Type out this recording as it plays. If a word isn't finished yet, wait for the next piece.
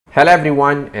Hello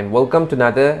everyone and welcome to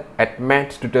another Add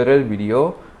Maths tutorial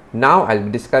video. Now I'll be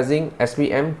discussing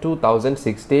SPM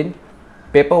 2016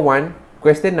 Paper 1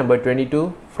 question number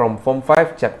 22 from Form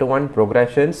 5 Chapter 1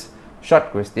 Progressions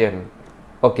short question.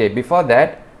 Okay, before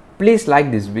that, please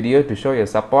like this video to show your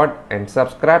support and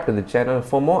subscribe to the channel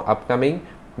for more upcoming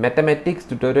mathematics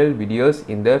tutorial videos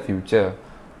in the future.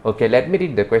 Okay, let me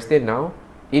read the question now.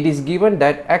 It is given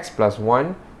that x plus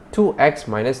 1, 2x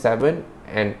minus 7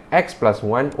 and x plus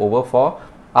 1 over 4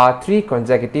 are three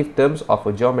consecutive terms of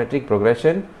a geometric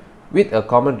progression with a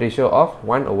common ratio of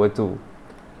 1 over 2.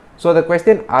 So the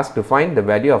question asks to find the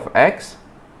value of x,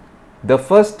 the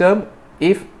first term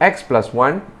if x plus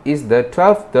 1 is the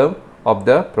 12th term of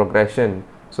the progression.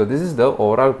 So this is the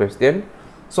overall question.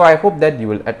 So I hope that you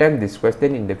will attempt this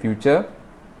question in the future.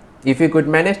 If you could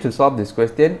manage to solve this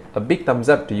question, a big thumbs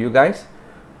up to you guys.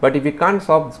 But if you can't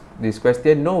solve this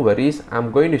question, no worries,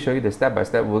 I'm going to show you the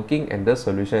step-by-step working and the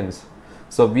solutions.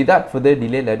 So without further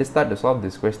delay, let us start to solve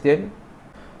this question.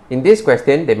 In this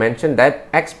question, they mentioned that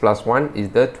x plus 1 is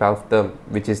the 12th term,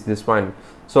 which is this one.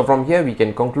 So from here, we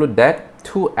can conclude that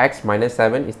 2x minus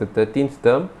 7 is the 13th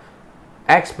term,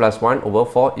 x plus 1 over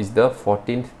 4 is the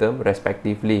 14th term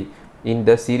respectively in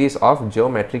the series of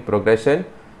geometric progression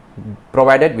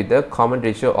provided with the common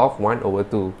ratio of 1 over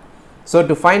 2. So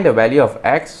to find the value of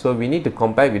x, so we need to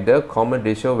compare with the common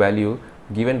ratio value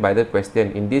given by the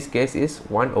question. In this case is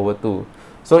 1 over 2.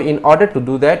 So in order to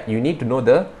do that, you need to know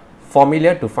the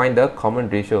formula to find the common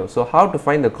ratio. So how to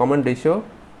find the common ratio?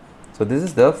 So this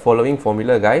is the following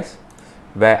formula guys,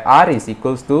 where r is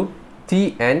equals to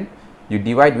Tn, you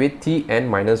divide with Tn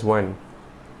minus 1.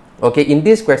 Okay, in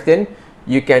this question,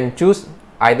 you can choose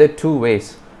either two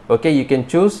ways. Okay, you can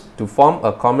choose to form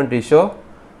a common ratio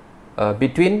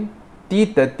between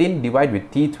T13 divided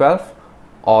with T12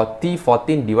 or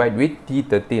T14 divided with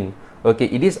T13. Okay,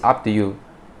 it is up to you.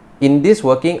 In this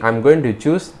working, I'm going to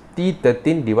choose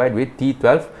T13 divided with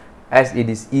T12 as it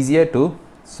is easier to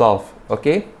solve.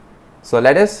 Okay, so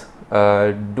let us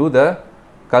do the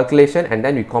calculation and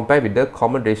then we compare with the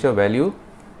common ratio value.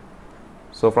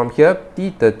 So from here,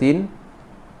 T13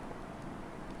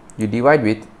 you divide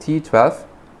with T12,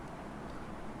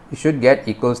 you should get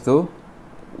equals to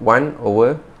 1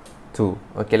 over 2.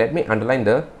 Okay, let me underline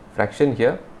the fraction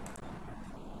here.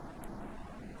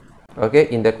 Okay,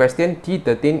 in the question,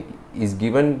 T13 is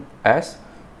given as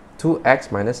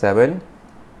 2x minus 7.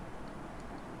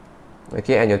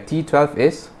 Okay, and your T12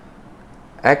 is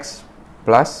x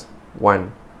plus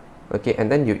 1. Okay, and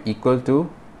then you equal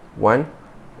to 1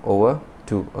 over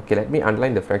 2. Okay, let me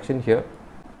underline the fraction here.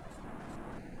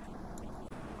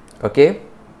 Okay,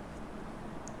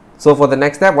 so for the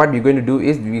next step, what we're going to do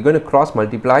is we're going to cross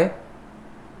multiply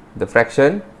the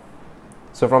fraction.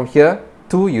 So from here,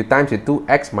 2 you times with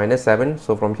 2x minus 7.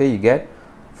 So from here you get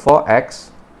 4x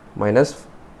minus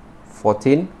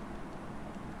 14.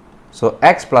 So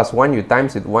x plus 1 you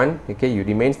times with 1. Okay, you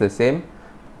remains the same.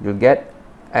 You'll get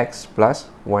x plus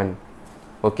 1.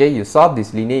 Okay, you solve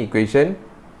this linear equation.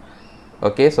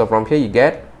 Okay, so from here you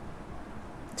get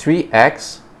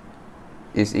 3x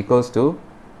is equals to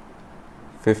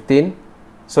 15.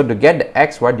 So to get the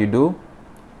x, what you do,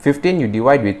 15 you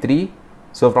divide with 3.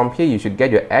 So from here you should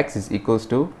get your x is equals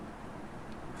to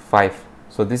 5.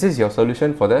 So this is your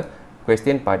solution for the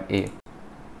question part A.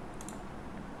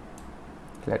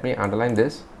 Let me underline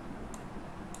this.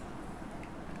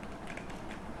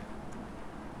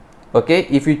 Okay,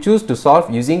 if you choose to solve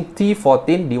using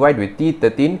T14 divided with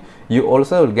T13, you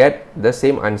also will get the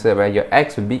same answer where your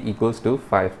x will be equals to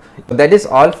 5. So that is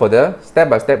all for the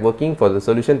step-by-step working for the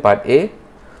solution part A.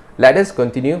 Let us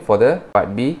continue for the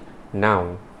part B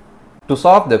now. To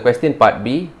solve the question part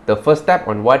B, the first step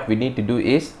on what we need to do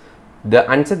is the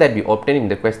answer that we obtain in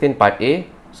the question part A.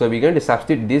 So we're going to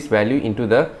substitute this value into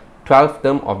the 12th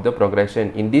term of the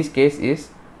progression. In this case is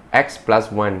x plus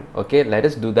 1. Okay, let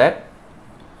us do that.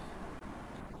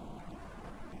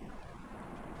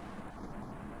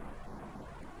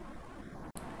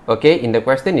 Okay, in the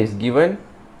question is given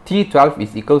T12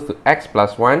 is equals to x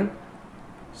plus 1.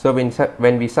 So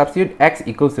when we substitute x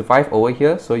equals to 5 over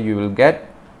here, so you will get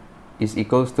is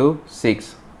equals to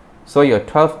 6. So your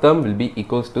 12th term will be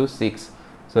equals to 6.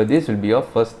 So this will be your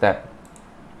first step.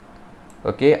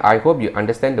 Okay, I hope you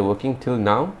understand the working till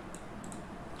now.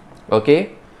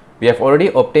 Okay, we have already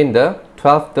obtained the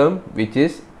 12th term which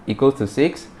is equals to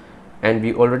 6, and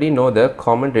we already know the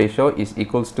common ratio is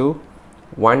equals to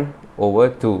 1 over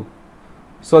 2.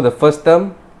 So the first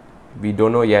term we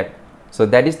don't know yet. So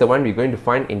that is the one we're going to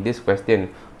find in this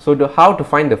question. So how to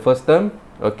find the first term?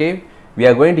 Okay, we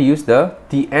are going to use the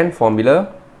Tn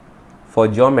formula for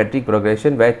geometric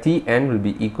progression, where Tn will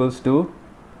be equals to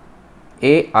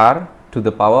AR to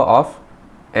the power of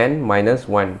n minus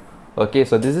 1. Okay,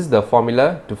 so this is the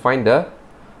formula to find the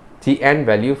Tn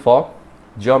value for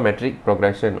geometric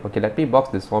progression. Okay, let me box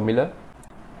this formula.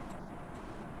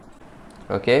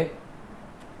 Okay,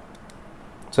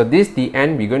 so this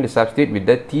Tn we're going to substitute with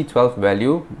the T12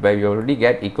 value where we already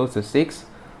get equals to 6.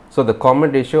 So the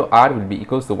common ratio R will be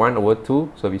equals to 1 over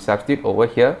 2. So we substitute over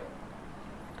here.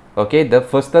 Okay, the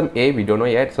first term A we don't know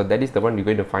yet, so that is the one we're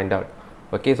going to find out.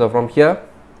 Okay, so from here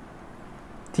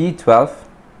T12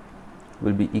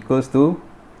 will be equals to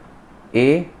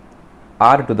A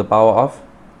R to the power of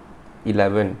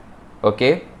 11.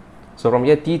 Okay, so from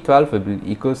here T12 will be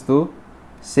equals to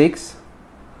 6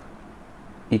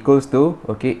 equals to,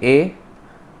 okay, A,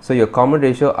 so your common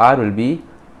ratio R will be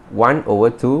 1 over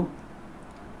 2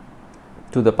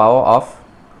 to the power of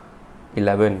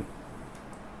 11.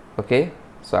 Okay,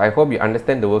 so I hope you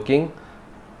understand the working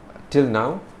till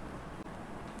now.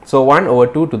 So 1 over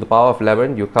 2 to the power of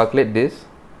 11, you calculate this,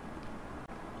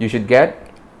 you should get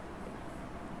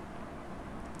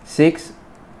 6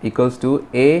 equals to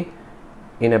A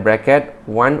in a bracket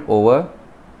 1 over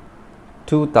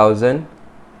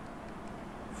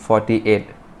 2048.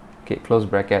 Okay, close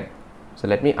bracket. So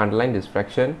let me underline this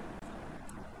fraction.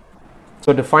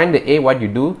 So to find the A, what you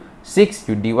do, 6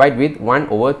 you divide with 1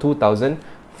 over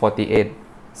 2048.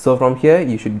 So from here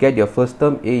you should get your first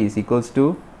term A is equals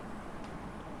to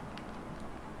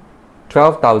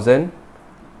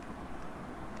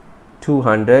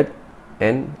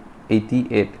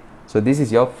 12,288. So this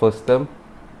is your first term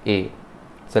A.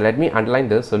 So let me underline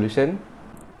the solution.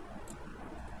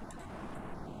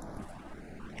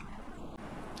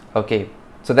 Okay,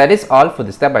 so that is all for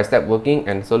the step-by-step working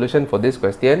and solution for this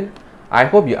question. I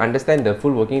hope you understand the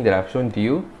full working that I've shown to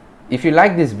you. If you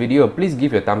like this video, please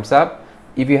give a thumbs up.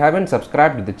 If you haven't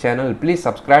subscribed to the channel, please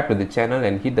subscribe to the channel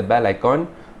and hit the bell icon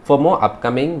for more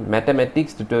upcoming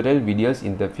mathematics tutorial videos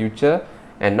in the future,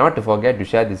 and not to forget to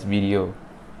share this video.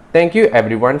 Thank you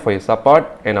everyone for your support,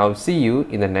 and I'll see you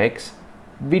in the next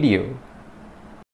video.